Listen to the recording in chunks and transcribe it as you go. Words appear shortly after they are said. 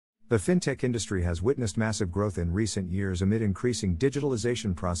The fintech industry has witnessed massive growth in recent years amid increasing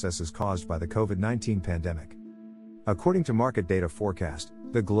digitalization processes caused by the COVID-19 pandemic. According to market data forecast,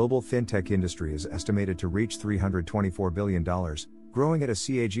 the global fintech industry is estimated to reach $324 billion, growing at a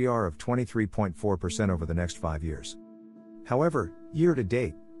CAGR of 23.4% over the next 5 years. However, year to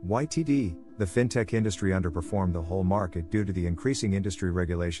date, YTD, the fintech industry underperformed the whole market due to the increasing industry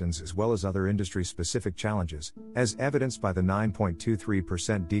regulations as well as other industry-specific challenges, as evidenced by the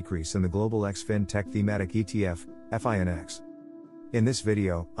 9.23% decrease in the global ex-fintech thematic ETF, FINX. In this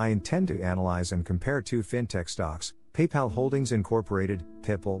video, I intend to analyze and compare two fintech stocks, PayPal Holdings Incorporated,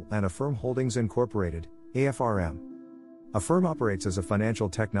 PYPL, and AFRM Holdings Incorporated, AFRM. AFRM operates as a financial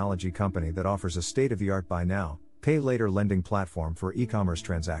technology company that offers a state-of-the-art buy now, pay later lending platform for e-commerce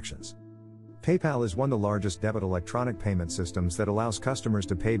transactions. PayPal is one of the largest debit electronic payment systems that allows customers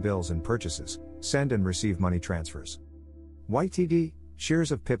to pay bills and purchases, send and receive money transfers. YTD,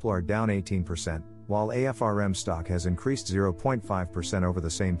 shares of PYPL are down 18%, while AFRM stock has increased 0.5% over the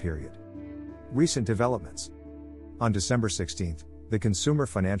same period. Recent developments. On December 16, the Consumer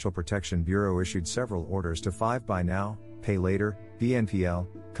Financial Protection Bureau issued several orders to 5 buy now, pay later, BNPL,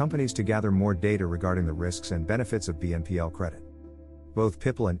 companies to gather more data regarding the risks and benefits of BNPL credit. Both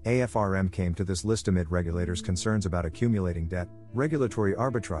PYPL and AFRM came to this list amid regulators' concerns about accumulating debt, regulatory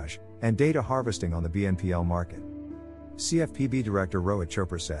arbitrage, and data harvesting on the BNPL market. CFPB Director Rohit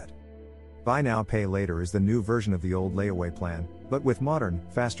Chopra said, "Buy now, pay later is the new version of the old layaway plan, but with modern,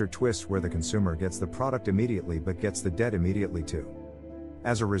 faster twists where the consumer gets the product immediately but gets the debt immediately too."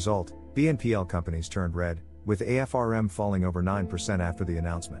 As a result, BNPL companies turned red, with AFRM falling over 9% after the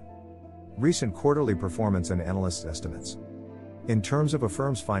announcement. Recent quarterly performance and analysts' estimates. In terms of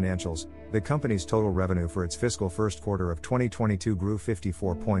AFRM's financials, the company's total revenue for its fiscal first quarter of 2022 grew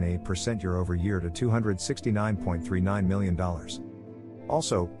 54.8% year over year to $269.39 million.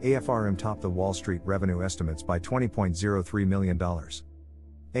 Also, AFRM topped the Wall Street revenue estimates by $20.03 million.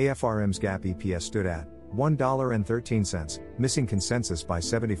 AFRM's GAAP EPS stood at $1.13, missing consensus by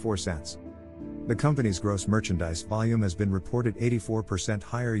 74 cents. The company's gross merchandise volume has been reported 84%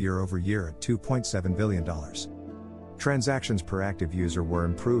 higher year over year at $2.7 billion. Transactions per active user were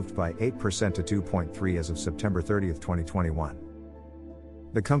improved by 8% to 2.3 as of September 30, 2021.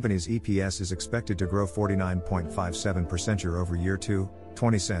 The company's EPS is expected to grow 49.57% year over year to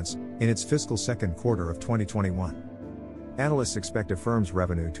 20 cents in its fiscal second quarter of 2021. Analysts expect AFRM's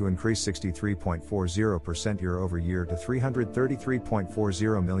revenue to increase 63.40% year over year to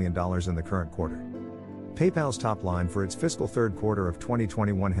 $333.40 million in the current quarter. PayPal's top line for its fiscal third quarter of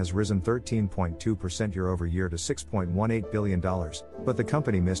 2021 has risen 13.2% year over year to $6.18 billion, but the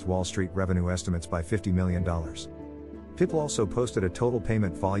company missed Wall Street revenue estimates by $50 million. PYPL also posted a total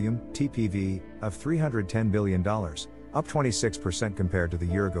payment volume, TPV, of $310 billion, up 26% compared to the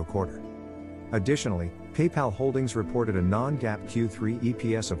year-ago quarter. Additionally, PayPal Holdings reported a non-GAAP Q3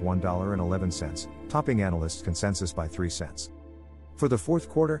 EPS of $1.11, topping analysts' consensus by 3 cents. For the fourth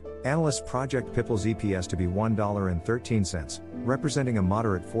quarter, analysts project PYPL's EPS to be $1.13, representing a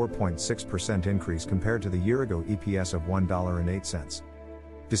moderate 4.6% increase compared to the year-ago EPS of $1.08.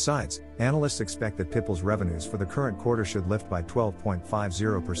 Besides, analysts expect that PYPL's revenues for the current quarter should lift by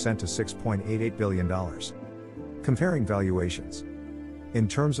 12.50% to $6.88 billion. Comparing valuations. In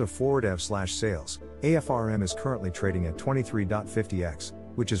terms of forward EV/sales, AFRM is currently trading at 23.50x,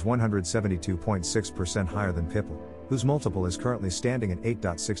 which is 172.6% higher than PYPL, whose multiple is currently standing at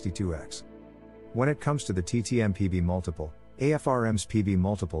 8.62x. When it comes to the TTM PB multiple, AFRM's PB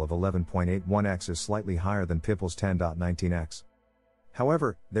multiple of 11.81x is slightly higher than PYPL's 10.19x.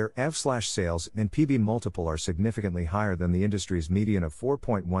 However, their EV/sales and PB multiple are significantly higher than the industry's median of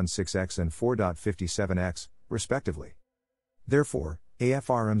 4.16x and 4.57x, respectively. Therefore,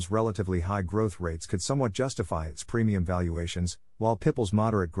 AFRM's relatively high growth rates could somewhat justify its premium valuations, while PYPL's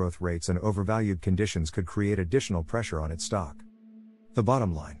moderate growth rates and overvalued conditions could create additional pressure on its stock. The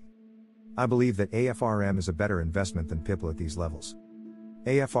bottom line. I believe that AFRM is a better investment than PYPL at these levels.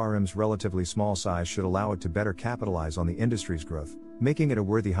 AFRM's relatively small size should allow it to better capitalize on the industry's growth, making it a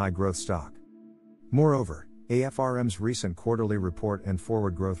worthy high-growth stock. Moreover, AFRM's recent quarterly report and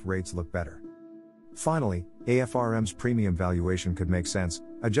forward growth rates look better. Finally, AFRM's premium valuation could make sense,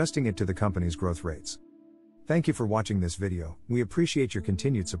 adjusting it to the company's growth rates. Thank you for watching this video, we appreciate your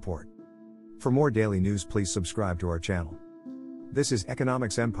continued support. For more daily news, please subscribe to our channel. This is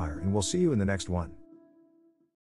Economics Empire and we'll see you in the next one.